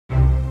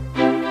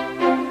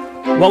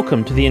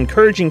Welcome to the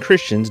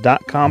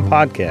encouragingchristians.com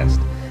podcast.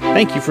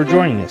 Thank you for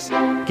joining us.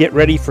 Get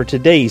ready for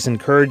today's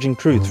encouraging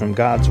truth from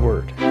God's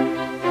Word.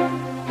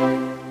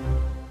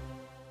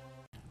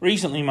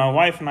 Recently, my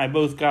wife and I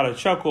both got a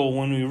chuckle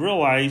when we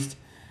realized,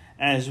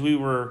 as we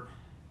were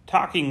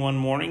talking one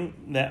morning,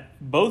 that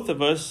both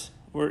of us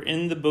were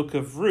in the book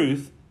of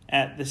Ruth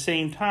at the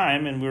same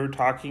time, and we were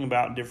talking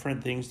about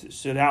different things that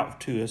stood out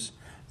to us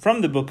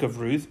from the book of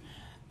Ruth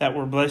that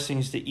were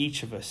blessings to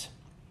each of us.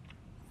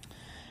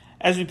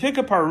 As we pick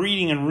up our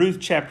reading in Ruth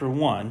chapter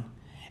 1,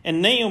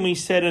 and Naomi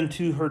said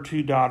unto her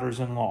two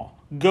daughters-in-law,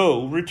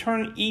 Go,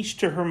 return each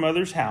to her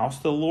mother's house.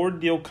 The Lord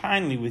deal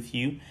kindly with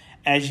you,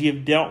 as ye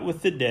have dealt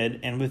with the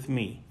dead and with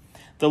me.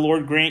 The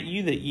Lord grant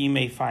you that ye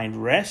may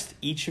find rest,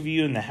 each of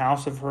you in the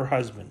house of her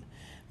husband.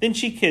 Then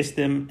she kissed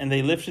them, and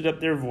they lifted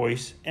up their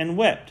voice and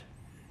wept.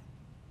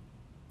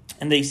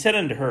 And they said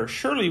unto her,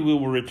 Surely we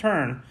will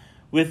return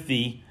with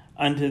thee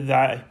unto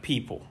thy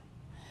people.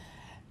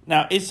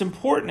 Now, it's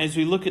important as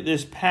we look at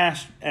this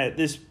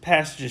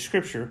passage of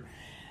Scripture,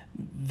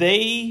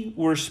 they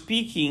were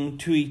speaking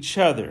to each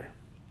other.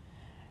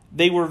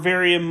 They were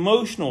very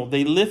emotional.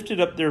 They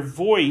lifted up their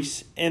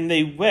voice and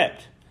they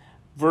wept.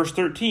 Verse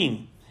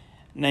 13,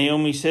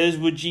 Naomi says,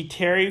 Would ye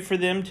tarry for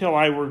them till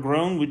I were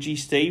grown? Would ye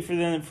stay for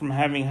them from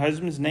having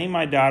husbands? Nay,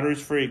 my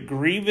daughters, for it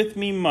grieveth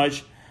me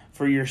much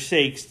for your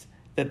sakes,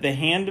 that the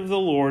hand of the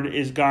Lord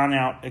is gone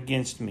out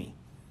against me.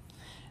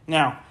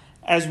 Now,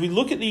 as we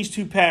look at these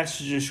two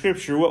passages of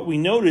Scripture, what we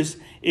notice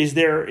is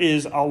there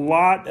is a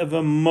lot of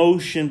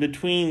emotion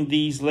between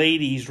these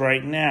ladies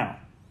right now.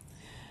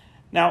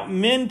 Now,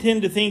 men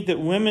tend to think that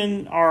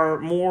women are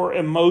more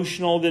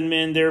emotional than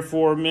men,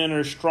 therefore men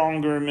are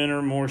stronger, men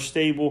are more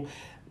stable.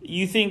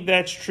 You think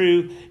that's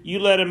true? You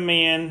let a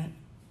man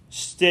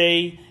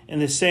stay in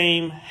the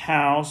same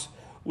house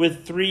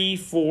with 3,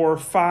 4,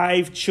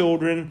 5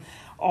 children,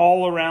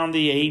 all around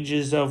the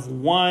ages of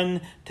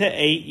 1 to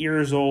 8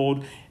 years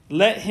old.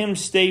 Let him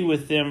stay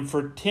with them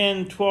for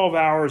 10, 12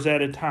 hours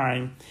at a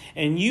time,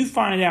 and you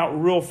find out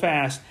real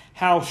fast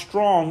how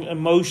strong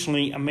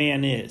emotionally a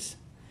man is.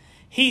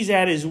 He's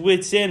at his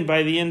wit's end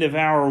by the end of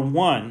hour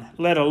 1,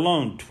 let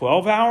alone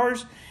 12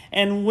 hours.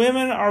 And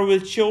women are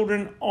with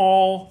children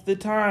all the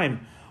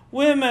time.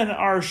 Women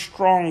are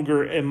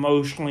stronger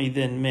emotionally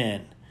than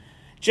men.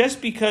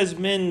 Just because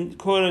men,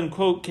 quote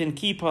unquote, can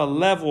keep a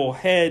level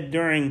head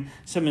during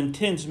some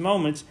intense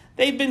moments,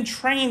 they've been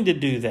trained to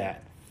do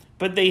that.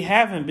 But they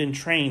haven't been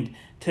trained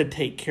to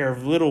take care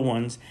of little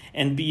ones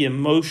and be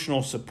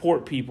emotional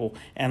support people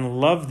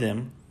and love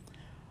them.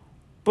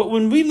 But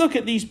when we look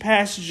at these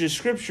passages of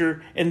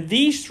Scripture, and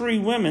these 3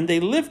 women,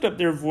 they lift up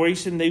their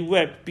voice and they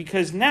wept,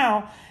 because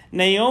now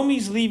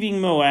Naomi's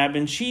leaving Moab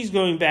and she's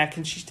going back,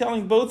 and she's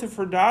telling both of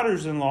her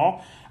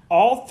daughters-in-law,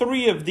 all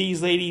 3 of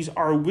these ladies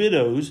are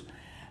widows,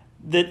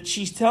 that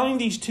she's telling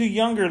these 2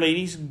 younger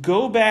ladies,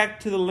 go back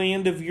to the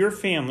land of your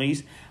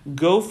families,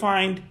 go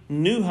find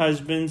new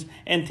husbands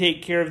and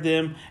take care of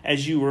them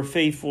as you were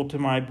faithful to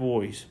my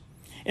boys.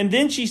 And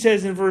then she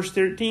says in verse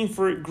 13,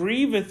 For it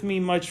grieveth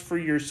me much for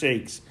your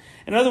sakes.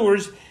 In other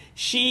words,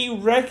 she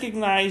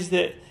recognized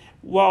that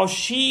while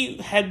she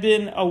had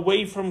been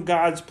away from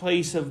God's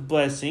place of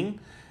blessing,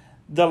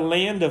 the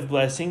land of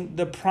blessing,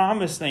 the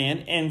promised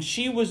land, and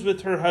she was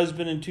with her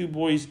husband and 2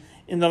 boys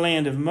in the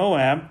land of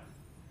Moab,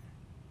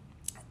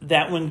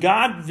 that when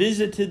God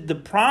visited the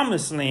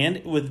promised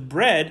land with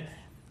bread,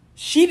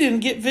 she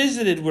didn't get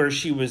visited where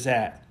she was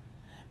at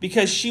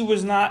because she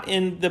was not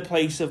in the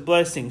place of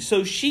blessing.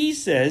 So she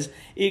says,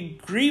 It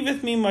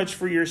grieveth me much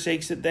for your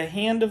sakes that the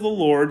hand of the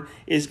Lord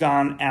is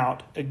gone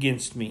out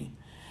against me.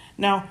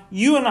 Now,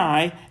 you and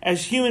I,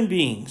 as human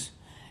beings,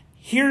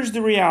 here's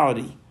the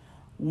reality.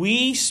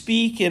 We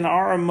speak in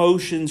our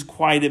emotions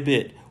quite a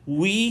bit.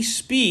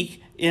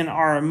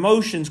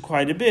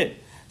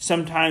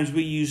 Sometimes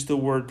we use the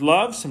word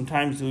love.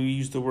 Sometimes we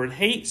use the word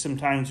hate.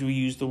 Sometimes we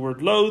use the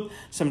word loathe.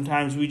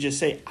 Sometimes we just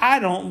say, I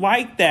don't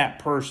like that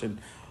person.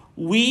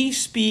 We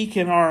speak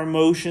in our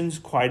emotions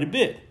quite a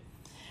bit.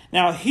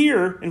 Now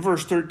here in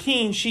verse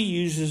 13, she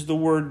uses the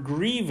word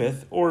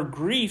grieveth or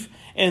grief,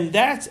 and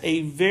that's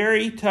a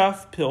very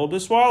tough pill to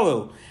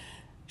swallow.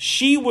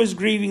 She was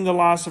grieving the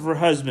loss of her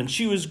husband.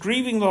 She was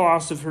grieving the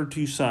loss of her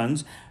 2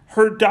 sons.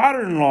 Her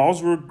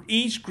daughter-in-laws were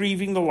each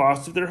grieving the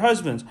loss of their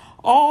husbands.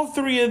 All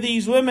 3 of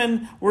these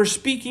women were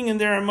speaking in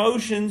their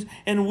emotions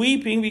and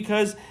weeping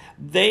because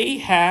they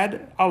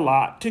had a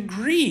lot to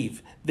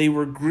grieve. They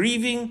were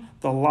grieving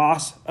the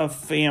loss of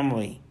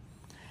family.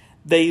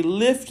 They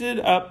lifted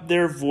up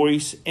their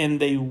voice and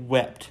they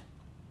wept.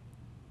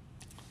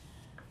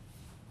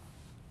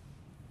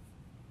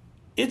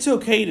 It's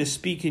okay to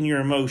speak in your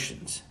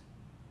emotions.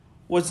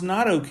 What's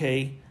not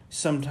okay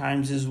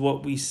sometimes is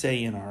what we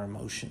say in our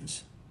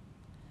emotions.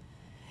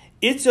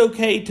 It's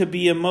okay to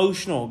be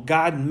emotional.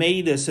 God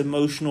made us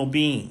emotional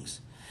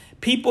beings.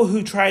 People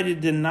who try to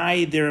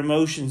deny their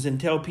emotions and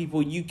tell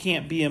people you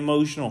can't be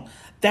emotional,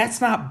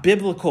 that's not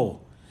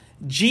biblical.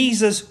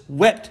 Jesus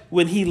wept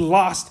when he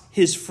lost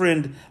his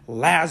friend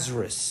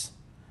Lazarus.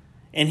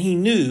 And he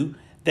knew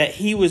that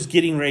he was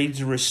getting ready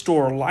to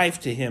restore life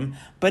to him,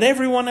 but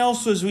everyone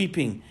else was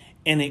weeping,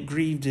 and it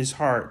grieved his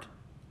heart.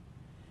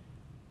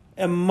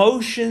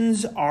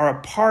 Emotions are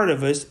a part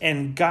of us,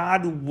 and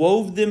God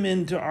wove them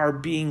into our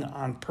being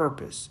on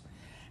purpose.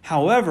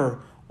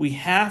 However, we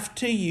have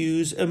to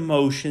use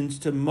emotions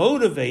to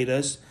motivate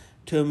us,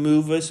 to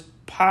move us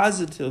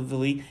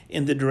positively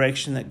in the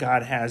direction that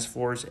God has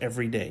for us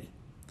every day.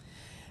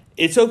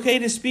 It's okay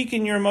to speak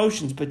in your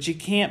emotions, but you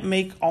can't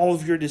make all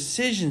of your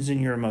decisions in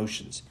your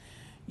emotions.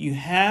 You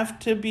have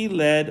to be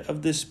led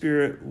of the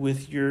Spirit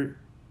with your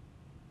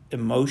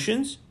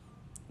emotions,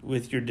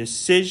 with your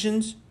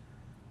decisions,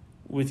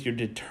 with your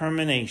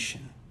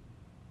determination.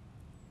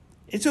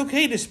 It's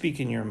okay to speak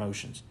in your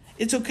emotions.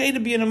 It's okay to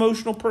be an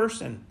emotional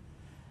person.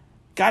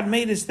 God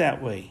made us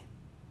that way.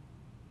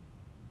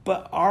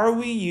 But are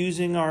we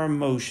using our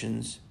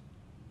emotions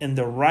in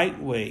the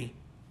right way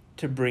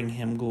to bring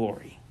Him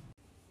glory?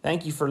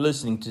 Thank you for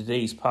listening to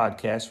today's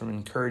podcast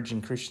from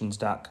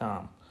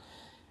EncouragingChristians.com.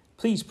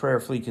 Please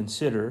prayerfully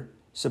consider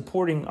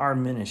supporting our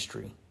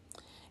ministry.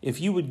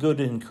 If you would go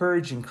to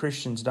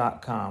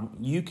EncouragingChristians.com,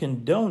 you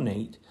can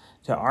donate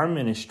to our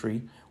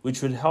ministry,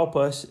 which would help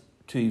us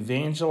to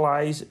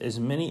evangelize as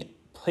many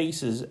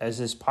places as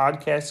this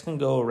podcast can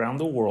go around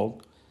the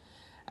world,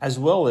 as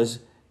well as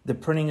the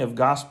printing of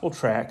gospel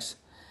tracts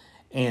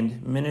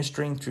and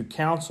ministering through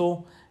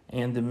counsel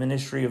and the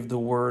ministry of the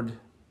word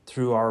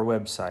through our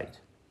website.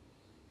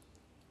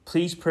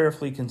 Please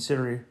prayerfully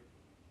consider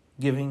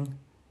giving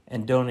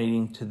and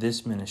donating to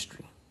this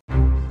ministry.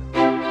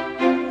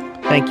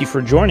 Thank you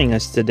for joining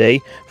us today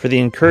for the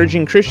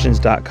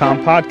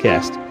EncouragingChristians.com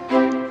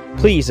podcast.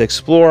 Please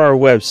explore our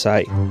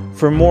website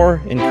for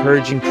more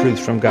encouraging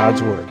truths from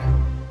God's Word.